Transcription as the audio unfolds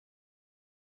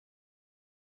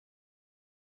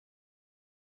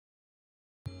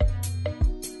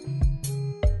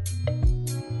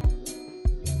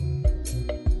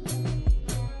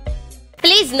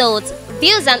Please note,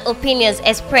 views and opinions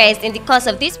expressed in the course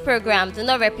of this program do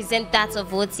not represent that of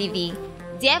OTV.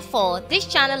 Therefore, this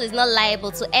channel is not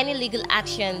liable to any legal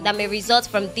action that may result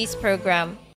from this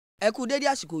program. Ẹ kú dédé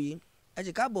àsìkò yìí, ẹ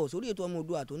sì káàbọ̀ sórí ètò ọmọ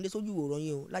Oòduà tó ń dé sójú ìwòran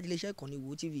yín o láti iléeṣẹ́ ìkànnì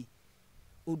OTV.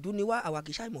 Òdu ni wá àwa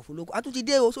kì í ṣàìmọ̀ fólókó. A tún ti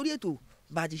dé o sórí ètò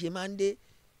bá a ti ṣe máa ń dé.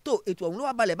 Tó ètò ọ̀hún ló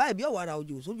wá balẹ̀ báyìí bí ọ̀wàrà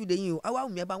òjò sójúde yín o. Àwa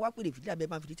òmìnira bá wá pèrè fìdí abẹ́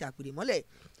bá fi ti àpèrè mọ́lẹ̀.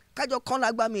 Kájọ kan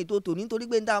lágbá mi ètò tòní nítorí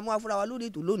pé ń dá amú afúra wa lórí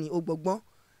ètò lónìí ó gbọgbọ́n.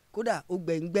 Kódà ó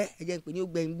gbẹ̀ngbẹ́ ẹ jẹ́ ń pè ní ó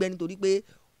gbẹ̀ngbẹ́ nítorí pé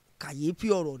kàyéfì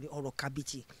ọ̀rọ̀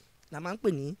kàbìtì la máa ń pè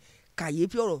ní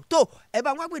kàyéfì ọ̀rọ̀. Tó ẹ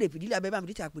bá wá pèrè fìdí abẹ́ bá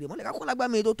fi ti àpèrè mọ́lẹ̀ ká kọ́ lágbá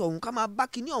mi ètò tọ̀hún ká máa bá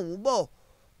kinní ọ̀hún bọ̀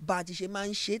bá a ti ṣe máa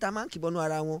ń ṣe tá a máa ń kìbọnú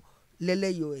ara wọn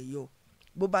lẹ́lẹ́yọ̀ ẹ̀yọ̀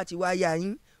bó bá ti wá ya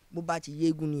yín bó bá ti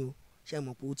yégun ni o ṣe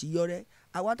mọ̀ pé o ti yọrẹ́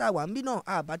àwa tá a wà ń bí náà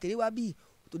àbá tèrè wá bí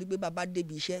torí pé bàbá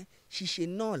débi iṣẹ́ ṣíṣe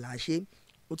náà là á ṣe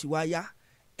ó ti wá yá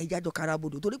ẹja jọ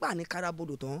karabodò torí pé àní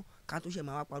karabodò tán ká tún ṣe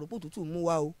máa wá parọ́ pòtútù mú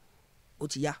wá o ó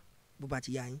ti yá bó bá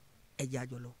ti yá yín ẹja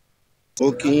jọ lọ.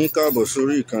 Ó kí yín káàbọ̀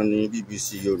sórí ìkànnì BBC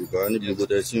Yorùbá níbi gbogbo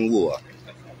tẹ́ tí ń wò wá.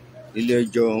 Ilé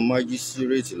ẹjọ́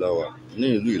májísírèètì la wà ní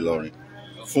ìlú Ìlọrin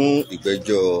fún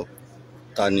ìgbẹ́jọ́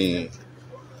Tani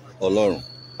Olohun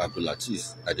Abdulateef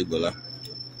Adégbọlá.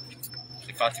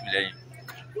 Ìfàtìmílẹ́yìn.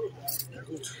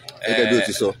 Gẹ́gẹ́ bí o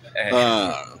ti sọ,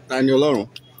 Tani Olohun,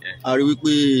 a rí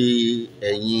wípé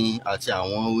ẹ̀yin àti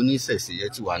àwọn oníṣẹ̀ṣe ẹ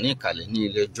ti wà ní ìkàlẹ̀ ní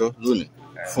ilé ẹjọ́ lónìí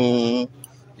fún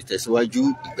ìtẹ̀síwájú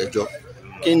ìgbẹ́jọ́.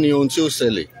 Kí ni ohun tí ó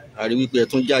ṣẹlẹ̀? A rí wípé ẹ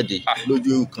tún jáde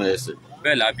lójú kan ẹsẹ̀.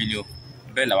 Bẹ́ẹ̀ la bí ni o,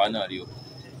 bẹ́ẹ̀ làwa náà rí o.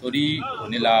 Torí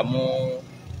òní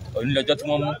lọ́jọ́ tí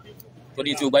wọ́n mú.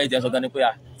 Torí tí o gbáyé jẹ́ sọ́dọ̀ ni pé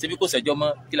síbí kò ṣẹjọ́ mọ́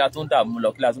kí la tún dààmú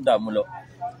lọ.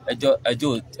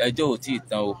 Ẹjọ́ ò tí ì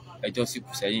tán o, ẹjọ́ sì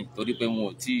kù sẹ́yìn torí pé wọn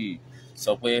ò tí ì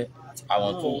sọ pé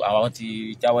àwọn ti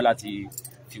jáwọ́ láti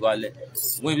fi wálẹ̀.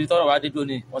 Wọ́n ibi tọ́rọ̀ wá dé dúró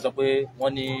ni wọ́n sọ pé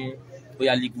wọ́n ní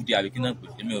bóyá legal day àbí kí náà pè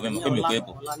èmi ò fẹ́ mọ̀ pé mi ò pé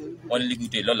bò wọ́n ní legal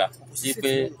day lọ́la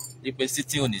pé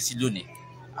sítí òní sí lónìí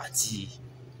àti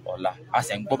ọ̀la a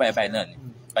sì ń gbọ́ báyìí náà ni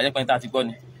bàjẹ́ pé tá a ti gbọ́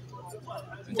ni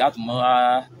ǹjẹ́ àtúmọ̀ á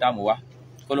dààmú wa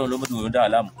kọ́lọ́ ló mọ́tò dá wà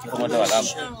láàmú kí kọ́ mọ́ dá wà láàmú.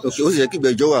 Ok, ó sì yẹ kí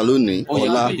ìgbẹ́jọ́ wà lónìí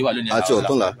ọ̀la àti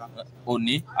ọ̀túnla.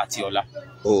 Òní àti ọ̀la.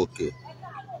 Ok,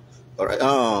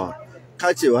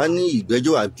 káàtì wá ní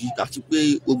ìgbẹ́jọ́ àti pé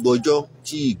gbogbo ọjọ́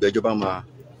tí ìgbẹ́jọ́ bá máa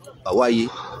wáyé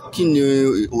kí ni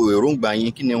èròǹgbà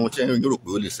yín, kí ni ohun tí ẹ̀yin rò pé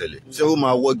ó lè ṣẹlẹ̀? Ṣé ó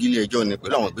máa wọ́gi ilé ẹjọ́ ni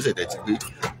pẹ̀lú àwọn ìgbésẹ̀ tẹ́ ti gbé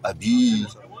àbí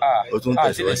ó tún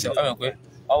tẹ̀síwájú?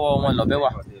 Ọwọ́ wọn lọ̀bẹ wà,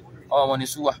 ọwọ́ wọn ni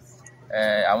sú wà,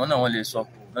 àwọn náà wọ́n lè sọ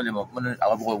náà lè mọ̀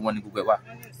àwọn àbúkọ wọn ni gbogbo ẹ̀ wà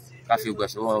ká fi gbẹ̀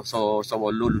sọ́wọ́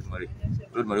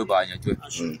Olódùmarè ó bá yanjú ẹ̀.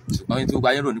 Ṣùgbọ́n tí ó gba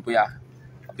yín rò ní pé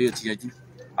àbí ó ti yanjú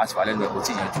a sì wà lẹ́nu ẹ̀ kò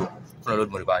tí ì yanjú fún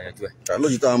Olódùmarè bá yanjú ẹ̀.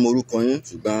 Lójútà mọ orúkọ yín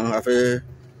ṣùgbọ́n a fẹ́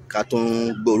ká tún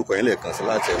gbọ́ orúkọ yín lẹ́ẹ̀kan sí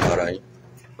láti ẹ̀mọ́ ara yín.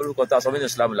 Orúkọ tá a sọ mí ní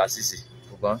Islam Lásìsì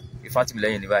ṣùgbọ́n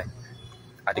Ìfàtìmílẹ́yìn ní báyìí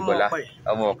Adégbọlá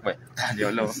ọmọ ọpẹ Tani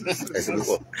Olohun. Ẹ̀sìn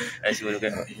púpọ̀. Ẹ̀sìn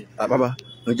olùkẹ́. Bàbá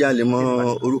ǹjẹ́ a lè mọ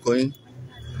orúkọ yín?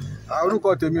 Orúkọ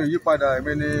tèmi ò yí padà,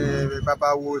 èmi ni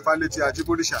Babawo Ifálétí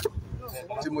Ajíbóríṣà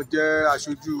tí mo jẹ́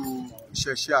aṣojú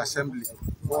ìṣẹ̀ṣe assembly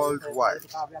worldwide.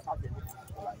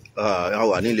 A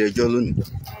wà ní ilé ẹjọ́ lónìí,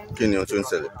 kí ni ohun tó ń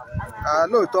ṣẹlẹ̀?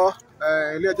 Lóòótọ́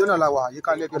ilé ẹjọ́ náà la wà,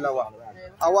 àyíká ilé ẹjọ́ la wà.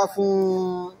 A wá fún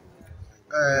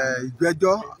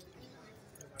ìgbẹ́jọ́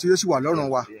tí ó sì wà lọ́rùn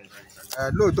wa.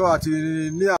 Lóòótọ́ àti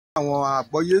ní àwọn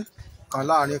àgbọ́yé kan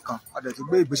láàrin kan a dẹ̀ ti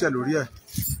gbé ìgbésẹ̀ lórí ẹ̀,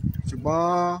 ṣùgbọ́n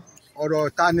ọ̀rọ̀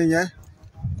Tani yẹn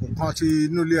kò kan ti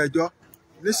inú ilé ẹjọ́.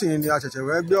 Nísìnyí ni a ṣẹ̀ṣẹ̀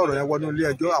fẹ́ gbé ọ̀rọ̀ yẹn wọnú ilé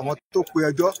ẹjọ́. Àwọn tó pe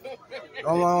ẹjọ́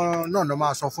náà ló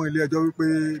máa sọ fún ilé ẹjọ́ wípé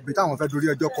ibi táwọn fẹ́ dorí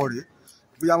ẹjọ́ kọ rèé,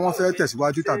 bóyá wọ́n fẹ́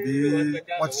tẹ̀síwájú tàbí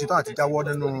wọ́n ti ṣetán àti jáwọ́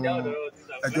nínú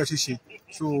ẹjọ́ ṣíṣe.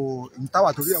 So ìtawà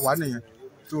torí ẹ̀ wá nìyẹn.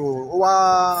 So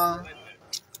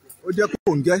ó jẹ́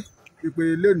kó ń jẹ́ wípé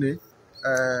lónìí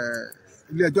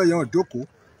ilé ẹjọ́ yẹn ò jókòó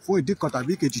fún ìdí kan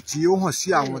tàbí kejì tí ó hàn sí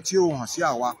àwọn tí ó hàn sí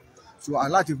àwa. So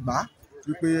aláti gbà á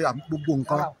wípé gbogbo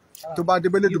nǹkan tó bá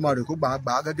débélé Èdùmàrè kó gbà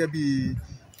á gẹ́gẹ́ bí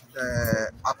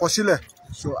àkọsílẹ̀.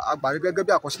 So agbàrí gẹ́gẹ́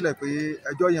bí àkọsílẹ̀ pé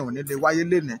ẹjọ́ yẹn ò ní lè wáyé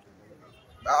lénìí.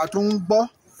 A tún ń gbọ́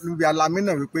níbi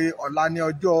alamínà wípé ọ̀la ní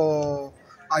ọjọ́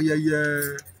ayẹyẹ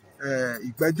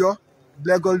ìgbẹ́jọ́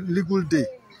legal day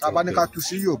tá a bá ní ká tú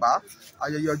sí Yorùbá,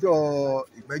 ayẹyẹ ọjọ́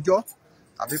ìgbẹ́jọ́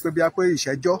àbí pé bí a pé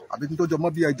ìṣẹ́jọ́ àbí tó jọmọ́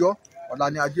bí ẹjọ́, ọ̀la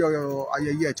ní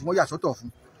ayẹyẹ tí wọ́n yà sọ́tọ̀ fún.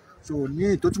 So ní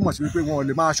tó túmọ̀ sí wípé wọn ò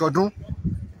lè máa ṣọdún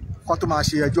kó tó máa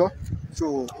ṣe ẹjọ́. So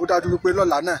ó dájú wípé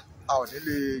lọ́la náà a ò ní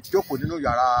lè jókòó nínú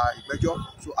yàrá ìgbẹ́jọ́.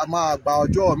 So a máa gba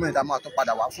ọjọ́ mẹ́rin tá a máa tún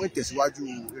padà wá fún ìtẹ̀síwájú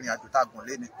ìrìn àjò tá a gùn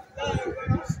lé ni.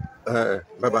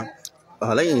 Bàbá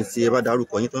lẹ́yìn tí ẹ bá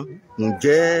dárúkọ yín tán,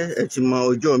 ǹjẹ́ ẹ ti mọ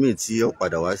ọjọ́ míì tí ó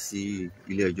padà wá sí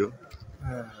ilé ẹjọ́?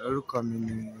 Orúkọ mi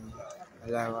ni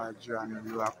Ọláwájú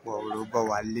Ànúolúwapọ̀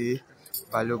Òróbọ̀wálé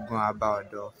Balógun Àbá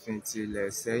Ọ̀dọ̀fin tilẹ̀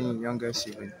Ìṣẹ́yìn youngest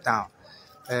chief in town.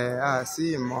 A sì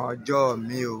mọ ọjọ́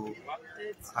mi o,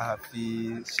 àfi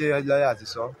ṣé lọ́yà ti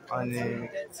sọ on the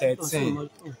 13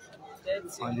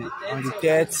 on the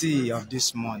 30 of this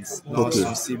month náà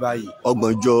sún sí báyìí.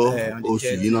 Ọgbọ̀njọ́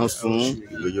oṣù yìí náà sún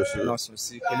ìgbẹ́jọ́ sí. Náà sún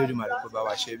sí k'Elédùmarè kó bá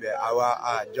wa ṣe bẹ́ẹ̀. Àwa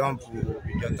jump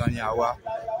ìjọ tán ní àwa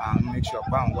make sure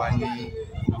pé à ń wá ní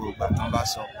gbogbo ìgbà tán bá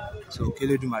sọ. So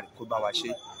k'Elédùmarè kó bá wa ṣe.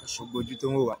 Gbogbo ojú tó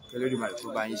ń wò wá k'Elédùmarè kó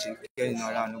bá yín ṣe. Kẹ́yìn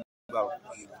náà ránu gbà ó.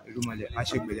 Irúmọlẹ̀ má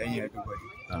ṣe gbè lẹ́yìn everybody.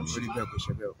 Ó ní bẹ́ẹ̀ kó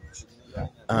ṣe bẹ́ẹ̀ o.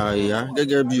 Ìyá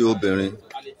gẹ́gẹ́ bí obìnrin,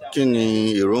 kí ni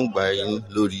èròǹgbà yín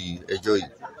lórí ẹjọ́ yìí?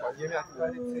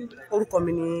 Orúkọ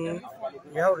mi ni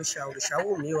ìyá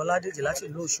Òrìṣàwùmí Ọládèjì láti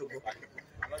ìlú Òṣogbo.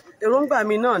 Èròǹgbà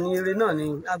mi náà ni ire náà ni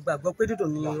a gbàgbọ́ pé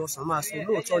dídùn ni ọsàn máa so.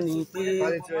 Lóòótọ́ ni pé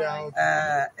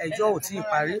ẹjọ́ ò tí ì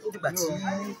parí ó dìgbà tí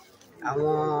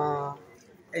àwọn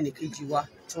ẹnìkejì wa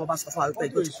tí wọ́n bá sọ fún wa pé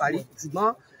ẹjọ́ ti parí. Ṣùgbọ́n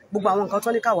gbogbo àwọn nǹkan tó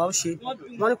ní káwa ó ṣe,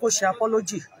 wọ́n ní kó ṣe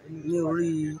apology ní orí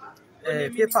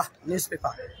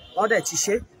newspaper wọ́n dẹ̀ ti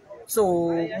ṣe. So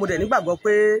mo dẹ̀ nígbàgbọ́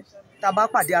pé tá a bá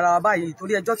pàdé ara wa báyìí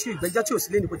torí ìgbẹ́jọ́ tí ò sí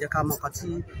lé ní kò jẹ́ ká mọ nǹkan tí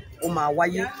ó máa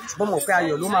wáyé, ṣùgbọ́n mọ̀ pé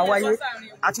ayọ̀ ló máa wáyé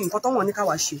àti nǹkan tó wọ́n ní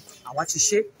káwa ṣe àwa ti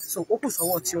ṣe. So ó kù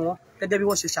sọ́wọ́ tiwọn gẹ́gẹ́ bí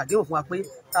wọ́n ṣe ṣàdéhùn fún wa pé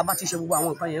tá a bá ti ṣe gbogbo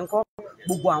àwọn nǹkan yẹn ńkọ́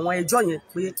gbogbo àwọn ẹjọ́ yẹn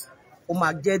pé ó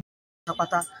máa jẹ́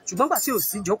pátápátá. Ṣùgbọ́n gbà tí ò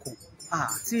sí jókòó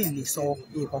àti lè sọ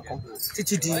nǹkan kan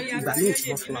títí di ìgbà míì tí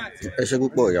wọ́n fún wa. Ẹ ṣé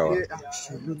púpọ̀ ìyá wa.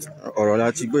 Ọ̀rọ̀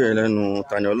láti gbé yẹn lẹ́nu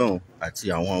Tani Olohun àti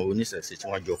àwọn oníṣẹ̀ṣe tí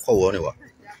wọ́n jọ kọ́wọ́ rìn wá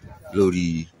lórí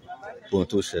ohun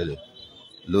tó ṣẹlẹ̀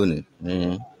lónìí ní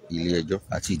ilé ẹjọ́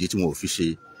àti ìdí tí wọn ò fi ṣe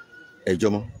ẹjọ́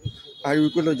mọ́. A rí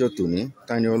wípé lọ́jọ́ tòní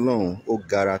Tani Olohun ó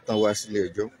gara tán wá sílé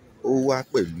ẹjọ́, ó wá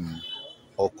pẹ̀lú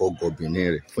ọkọ̀ gọ̀bìnrin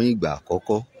rẹ̀ fún ìgbà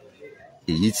àkọ́kọ́,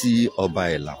 èyí tí Ọba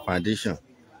Ẹ̀là Foundation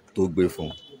tó gbé fún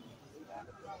un.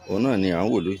 Òun náà ni à ń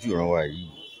wò lójú ìran wa yìí,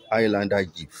 Highlander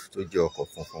Jeep tó jẹ́ ọkọ̀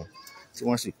funfun tí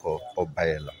wọ́n sì kọ Ọba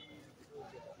Ẹ̀là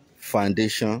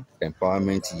Foundation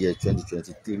Empowerment Year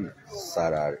 2023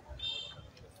 sára rẹ̀.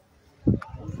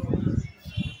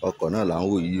 Ọkọ̀ náà là ń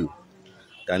wò yìí o.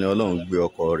 Tani Olohun gbé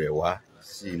ọkọ̀ rẹ̀ wá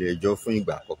sí ilé ẹjọ́ fún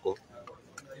ìgbà àkọ́kọ́.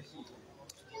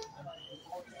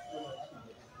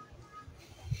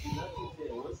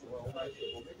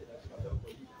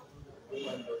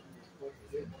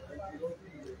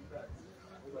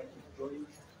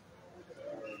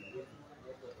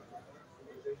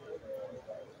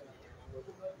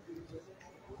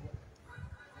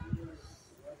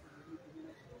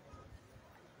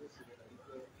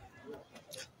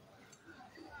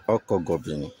 Ọkọ̀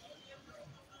gọ̀bìnì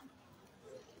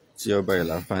tí Ọba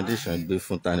Ẹ̀là Foundation gbé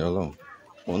fún Tani Olohun,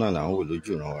 òun náà là ń wò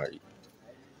lójú ìran wa yìí,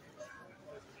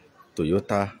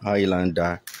 Toyota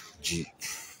Highlander Jeep.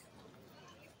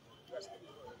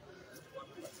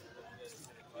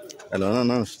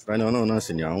 Tani Olohun náà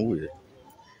sì ni à ń wò yẹn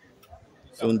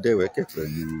tó ń dẹ̀wẹ́kẹ̀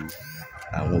pẹ̀lú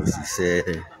àwọn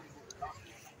òṣìṣẹ́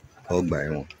ọgbà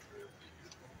ẹ̀wọ̀n.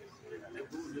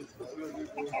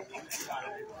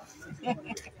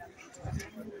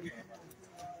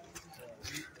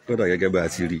 Kódà gẹ́gẹ́ bí a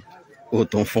ti rí, ó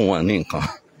tún fún wa ní nǹkan.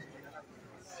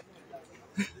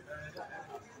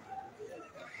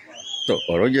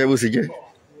 Ọ̀rọ̀ jẹ́ bó ṣe jẹ́.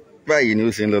 Báyìí ni ó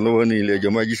ṣe ń lọ lọ́wọ́ ní ilé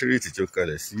ẹjọ́ májísírèètì tí ó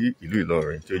kalẹ̀ sí ìlú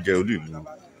Ìlọrin tí ó jẹ́ olú ìlú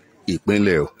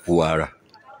ìpínlẹ̀ Kwara.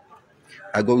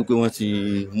 A gbọ́ wípé wọ́n ti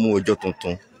mú ọjọ́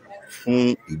tuntun fún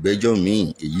ìgbẹ́jọ́ míì,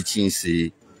 èyí tí ń ṣe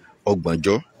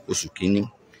ọgbọ̀njọ́ oṣù kínní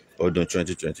ọdún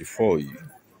 2024 yìí.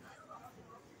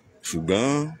 Ṣùgbọ́n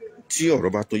tí ọ̀rọ̀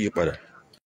bá tó yí padà,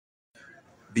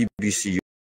 BBC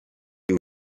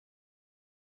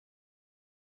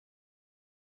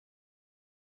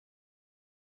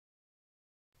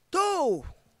tó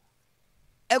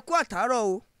ẹ kú àtàárọ̀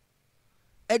o,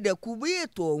 ẹ dẹ̀kú bí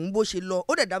ètò ọ̀hún bó ṣe lọ.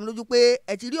 Ó dẹ̀ dá mi lójú pé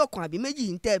ẹ ti rí ọ̀kan àbí méjì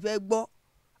ń tẹ́ ẹ fẹ́ gbọ́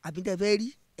àbí tẹ́ ẹ fẹ́ rí,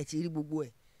 ẹ ti rí gbogbo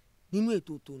ẹ̀ nínú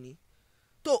ètò tòní.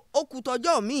 Tó ó kù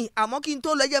tọjọ́ mi, àmọ́ kí n tó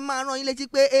lọ jẹ́ máa rán yín létí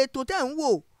pé ètò tẹ́ ń wò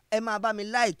ẹ máa bá mi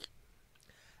like,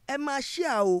 ẹ máa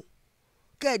share o,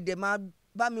 kẹ́ẹ̀dẹ̀ máa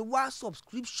bá mi wá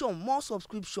more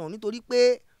subscription nítorí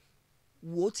pé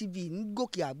Wo TV ń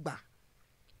gòkè àgbà.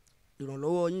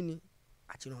 Ìrànlọ́wọ́ yín ni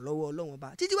àti ìrànlọ́wọ́ Ọlọ́run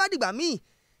Ọba. Títí wá dìgbà míì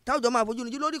táwùjọ máa fojú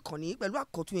níjú lórí ìkànnì pẹ̀lú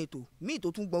àkọ́tún ètò míì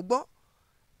tó tún gbọ́ngbọ́n.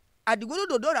 Àdìgún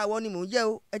dọ́ra wọ ni mò ń jẹ́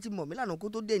o, ẹ ti mọ̀ mí lánàá kó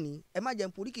tó dé ní, ẹ má jẹ́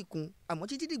n porí kíkun, àmọ́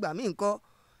títí dìgbà míì ńkọ́,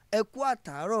 ẹ kú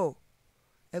àtàárọ̀,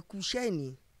 ẹ kú iṣẹ́ ìní,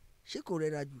 ṣé kò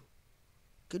rẹra jù?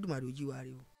 Kédùmarè ó jí wa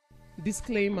rí o.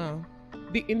 Disclaimer: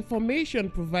 the information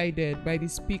provided by the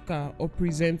speaker or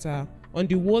presenter on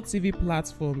the Wo TV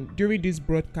platform during this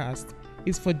broadcast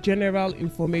is for general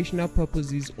informational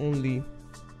purposes only.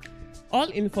 All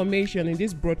information in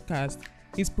this broadcast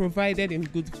is provided in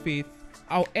good faith.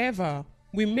 However,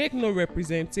 we make no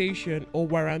representation or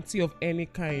warranty of any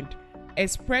kind,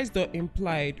 expressed or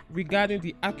implied, regarding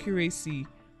the accuracy,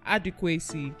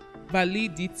 adequacy,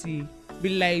 validity,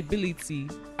 reliability,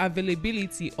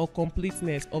 availability, or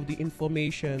completeness of the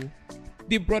information.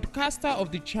 The broadcaster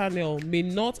of the channel may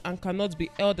not and cannot be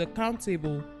held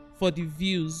accountable for the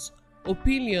views,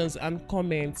 opinions, and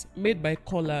comments made by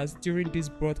callers during this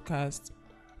broadcast.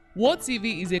 World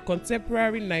TV is a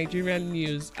contemporary Nigerian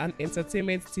news and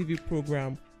entertainment TV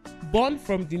program born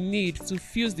from the need to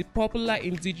fuse the popular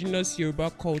indigenous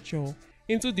Yoruba culture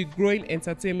into the growing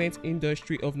entertainment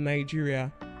industry of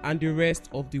Nigeria and the rest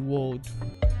of the world.